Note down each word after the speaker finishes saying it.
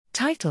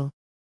Title: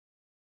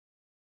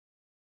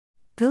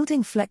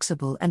 Building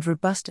Flexible and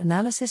Robust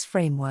Analysis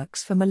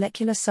Frameworks for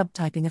Molecular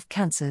Subtyping of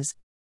Cancers.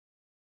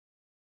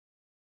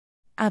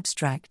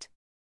 Abstract: